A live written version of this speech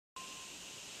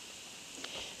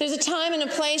There's a time and a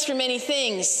place for many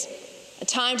things, a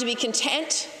time to be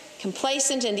content,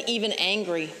 complacent, and even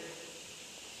angry.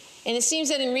 And it seems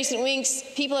that in recent weeks,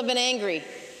 people have been angry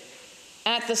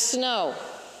at the snow,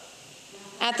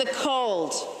 at the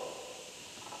cold,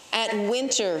 at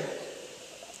winter,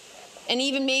 and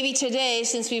even maybe today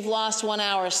since we've lost 1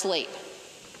 hour of sleep.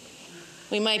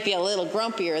 We might be a little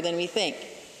grumpier than we think.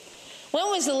 When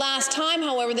was the last time,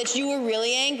 however, that you were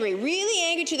really angry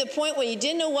to the point where you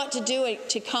didn't know what to do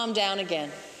to calm down again?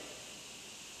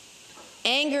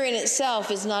 Anger in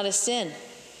itself is not a sin.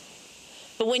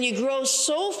 But when you grow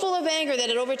so full of anger that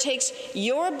it overtakes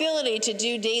your ability to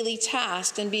do daily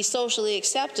tasks and be socially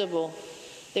acceptable,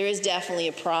 there is definitely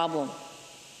a problem.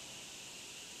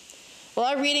 Well,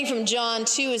 our reading from John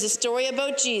 2 is a story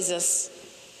about Jesus.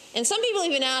 And some people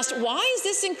even asked, why is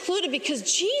this included? Because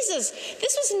Jesus,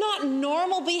 this was not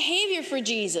normal behavior for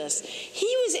Jesus. He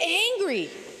was angry.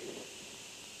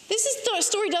 This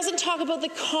story doesn't talk about the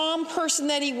calm person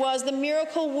that he was, the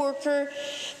miracle worker,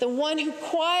 the one who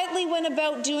quietly went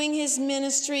about doing his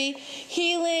ministry,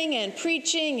 healing and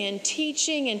preaching and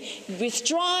teaching and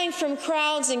withdrawing from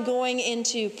crowds and going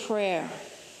into prayer.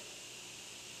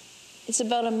 It's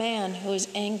about a man who is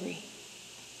angry.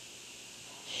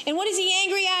 And what is he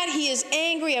angry at? He is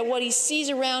angry at what he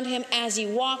sees around him as he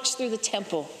walks through the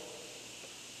temple.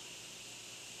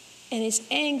 And it's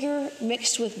anger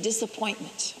mixed with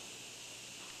disappointment.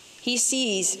 He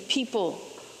sees people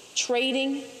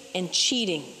trading and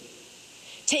cheating,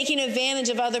 taking advantage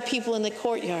of other people in the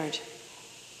courtyard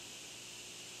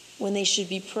when they should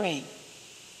be praying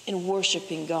and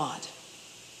worshiping God.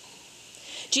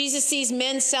 Jesus sees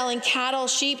men selling cattle,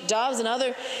 sheep, doves, and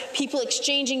other people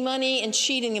exchanging money and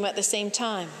cheating them at the same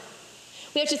time.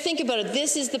 We have to think about it.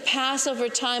 This is the Passover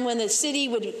time when the city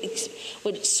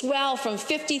would swell from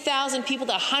 50,000 people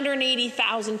to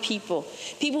 180,000 people.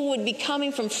 People would be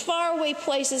coming from faraway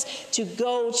places to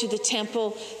go to the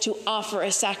temple to offer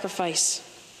a sacrifice.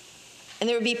 And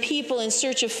there would be people in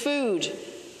search of food,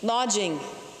 lodging,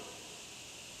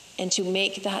 and to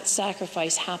make that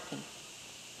sacrifice happen.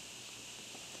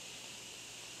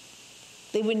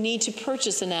 They would need to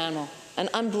purchase an animal, an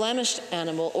unblemished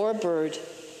animal or a bird,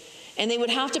 and they would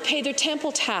have to pay their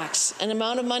temple tax, an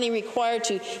amount of money required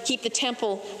to keep the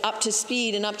temple up to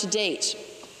speed and up to date.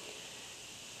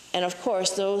 And of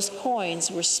course, those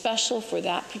coins were special for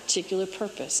that particular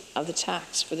purpose of the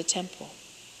tax for the temple.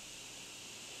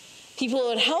 People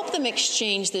would help them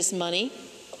exchange this money,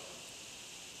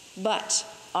 but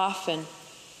often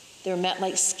they're met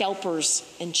like scalpers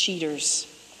and cheaters,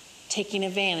 taking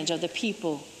advantage of the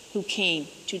people who came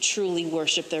to truly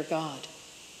worship their God.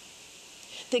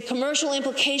 The commercial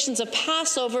implications of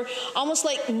Passover, almost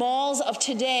like malls of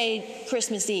today,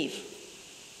 Christmas Eve.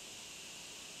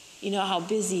 You know how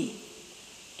busy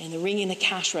and the ringing the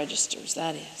cash registers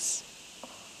that is.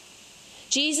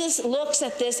 Jesus looks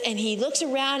at this and he looks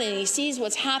around and he sees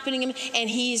what's happening to him and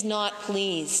he's not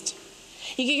pleased.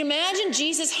 You can imagine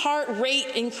Jesus' heart rate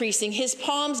increasing, his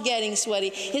palms getting sweaty,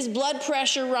 his blood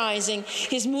pressure rising,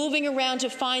 he's moving around to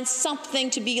find something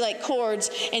to be like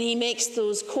cords, and he makes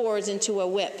those cords into a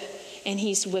whip, and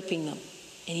he's whipping them,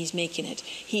 and he's making it.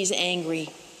 He's angry.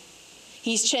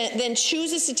 He then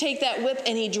chooses to take that whip,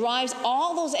 and he drives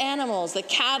all those animals, the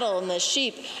cattle and the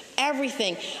sheep,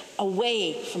 everything,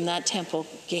 away from that temple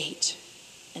gate,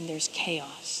 and there's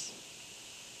chaos.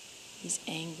 He's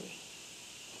angry.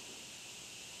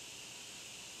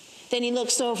 Then he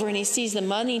looks over and he sees the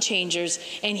money changers,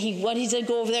 and what he did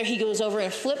go over there, he goes over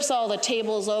and flips all the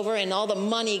tables over, and all the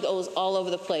money goes all over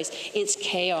the place. It's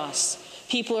chaos.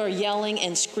 People are yelling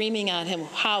and screaming at him,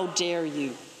 "How dare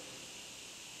you?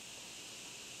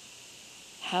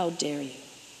 How dare you?"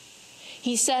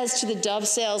 He says to the dove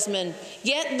salesman,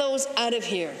 "Get those out of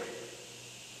here."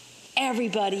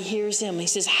 Everybody hears him. He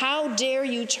says, "How dare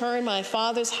you turn my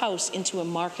Father's house into a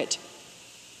market?"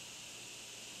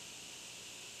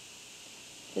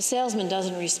 The salesman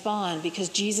doesn't respond because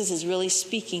Jesus is really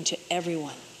speaking to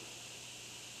everyone.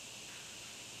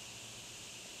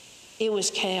 It was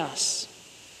chaos.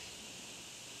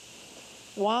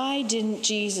 Why didn't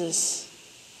Jesus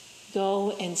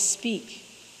go and speak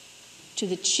to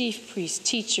the chief priests,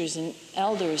 teachers, and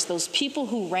elders, those people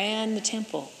who ran the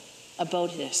temple,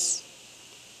 about this?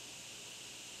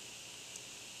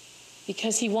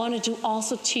 Because he wanted to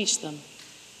also teach them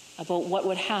about what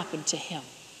would happen to him.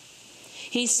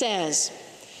 He says,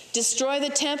 "Destroy the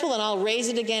temple and I'll raise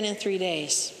it again in 3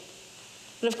 days."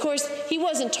 But of course, he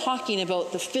wasn't talking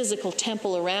about the physical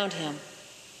temple around him,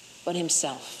 but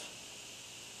himself.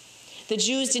 The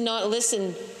Jews did not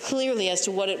listen clearly as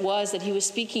to what it was that he was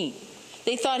speaking.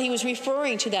 They thought he was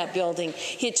referring to that building.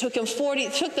 It took them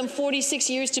 46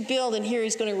 years to build, and here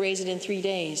he's going to raise it in 3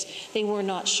 days. They were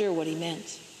not sure what he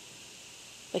meant.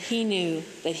 But he knew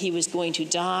that he was going to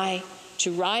die,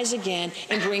 to rise again,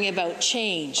 and bring about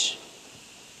change.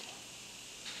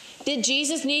 Did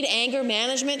Jesus need anger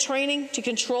management training to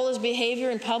control his behavior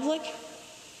in public?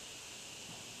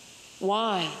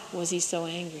 Why was he so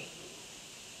angry?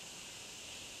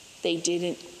 They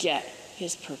didn't get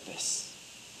his purpose.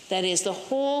 That is, the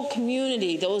whole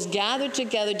community, those gathered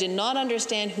together, did not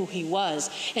understand who he was.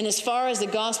 And as far as the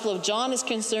Gospel of John is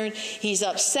concerned, he's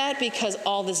upset because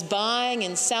all this buying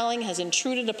and selling has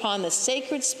intruded upon the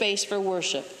sacred space for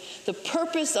worship. The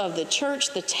purpose of the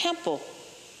church, the temple,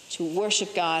 to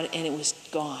worship God, and it was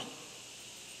gone.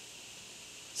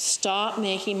 Stop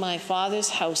making my Father's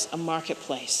house a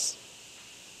marketplace.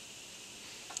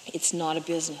 It's not a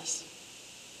business.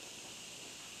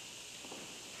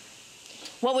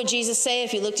 What would Jesus say if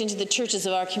he looked into the churches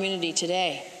of our community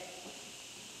today?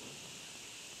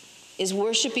 Is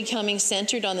worship becoming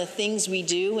centered on the things we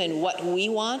do and what we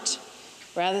want,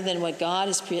 rather than what God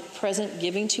is present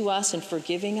giving to us and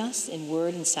forgiving us in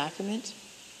word and sacrament?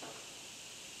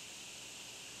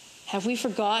 Have we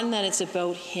forgotten that it's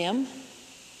about him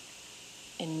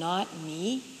and not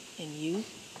me and you?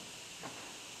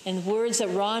 And words that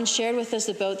Ron shared with us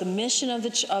about the mission of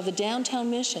the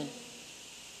downtown mission.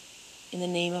 In the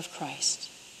name of Christ.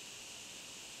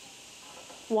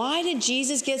 Why did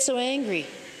Jesus get so angry?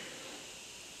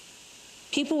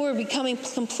 People were becoming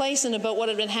complacent about what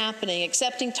had been happening,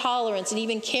 accepting tolerance, and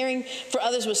even caring for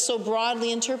others was so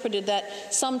broadly interpreted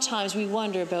that sometimes we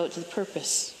wonder about the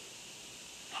purpose.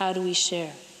 How do we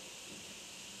share?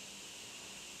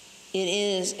 It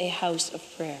is a house of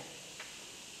prayer,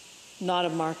 not a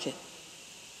market.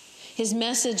 His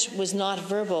message was not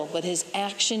verbal, but his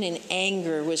action in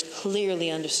anger was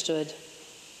clearly understood.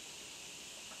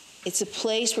 It's a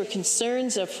place where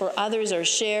concerns for others are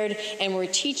shared, and where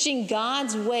teaching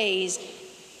God's ways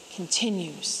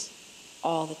continues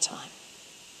all the time.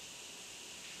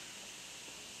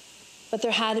 But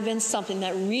there had to have been something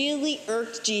that really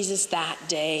irked Jesus that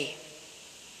day.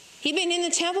 He'd been in the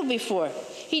temple before.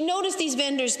 He noticed these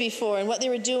vendors before and what they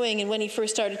were doing, and when he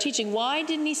first started teaching. Why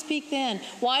didn't he speak then?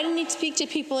 Why didn't he speak to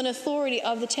people in authority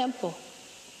of the temple?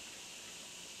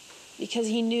 Because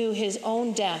he knew his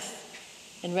own death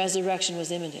and resurrection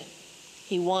was imminent.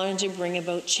 He wanted to bring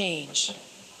about change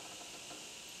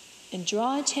and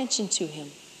draw attention to him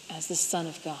as the Son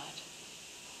of God.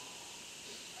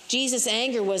 Jesus'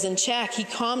 anger was in check. He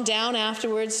calmed down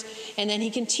afterwards, and then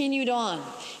he continued on.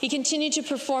 He continued to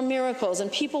perform miracles, and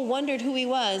people wondered who he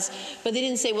was, but they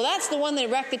didn't say, well, that's the one that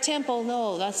wrecked the temple.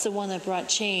 No, that's the one that brought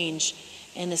change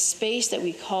and a space that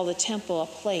we call the temple, a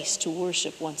place to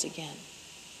worship once again.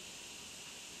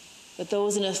 But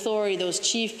those in authority, those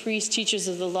chief priests, teachers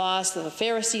of the law, the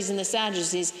Pharisees and the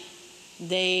Sadducees,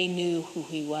 they knew who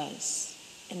he was,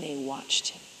 and they watched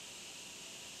him.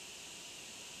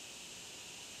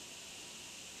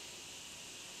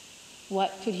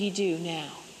 What could he do now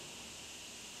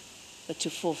but to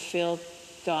fulfill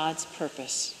God's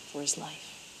purpose for his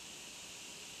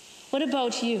life? What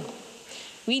about you?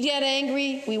 We get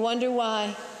angry, we wonder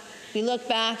why. We look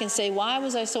back and say, why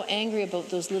was I so angry about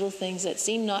those little things that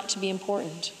seem not to be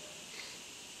important?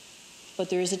 But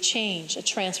there is a change, a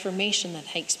transformation that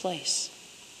takes place.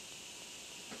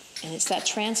 And it's that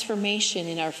transformation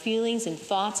in our feelings and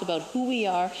thoughts about who we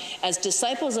are as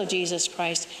disciples of Jesus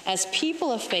Christ, as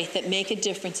people of faith, that make a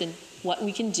difference in what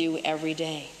we can do every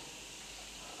day.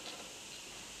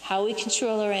 How we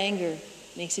control our anger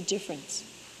makes a difference.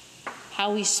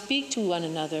 How we speak to one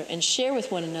another and share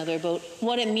with one another about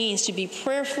what it means to be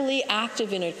prayerfully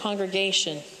active in a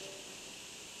congregation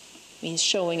means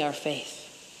showing our faith.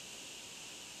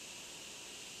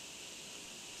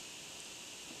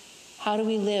 How do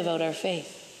we live out our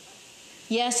faith?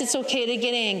 Yes, it's okay to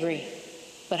get angry,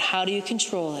 but how do you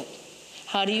control it?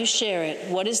 How do you share it?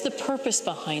 What is the purpose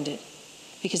behind it?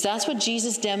 Because that's what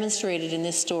Jesus demonstrated in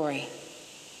this story.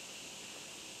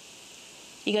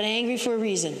 He got angry for a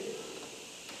reason.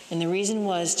 And the reason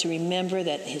was to remember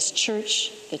that his church,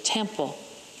 the temple,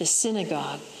 the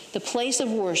synagogue, the place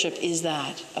of worship is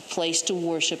that, a place to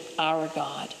worship our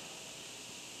God.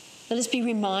 Let us be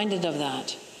reminded of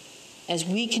that as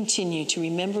we continue to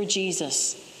remember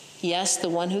Jesus, yes, the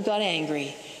one who got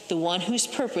angry, the one whose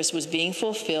purpose was being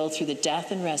fulfilled through the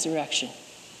death and resurrection.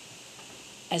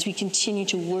 As we continue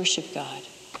to worship God,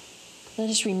 let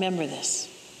us remember this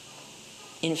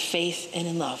in faith and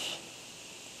in love.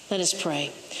 Let us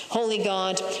pray. Holy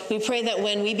God, we pray that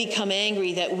when we become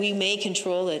angry, that we may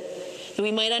control it. that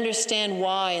we might understand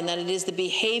why, and that it is the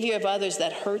behavior of others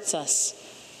that hurts us.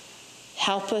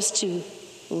 Help us to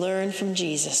learn from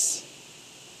Jesus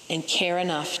and care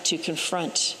enough to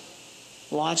confront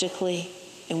logically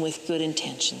and with good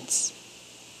intentions.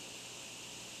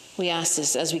 We ask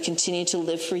this as we continue to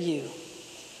live for you.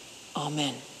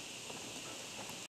 Amen.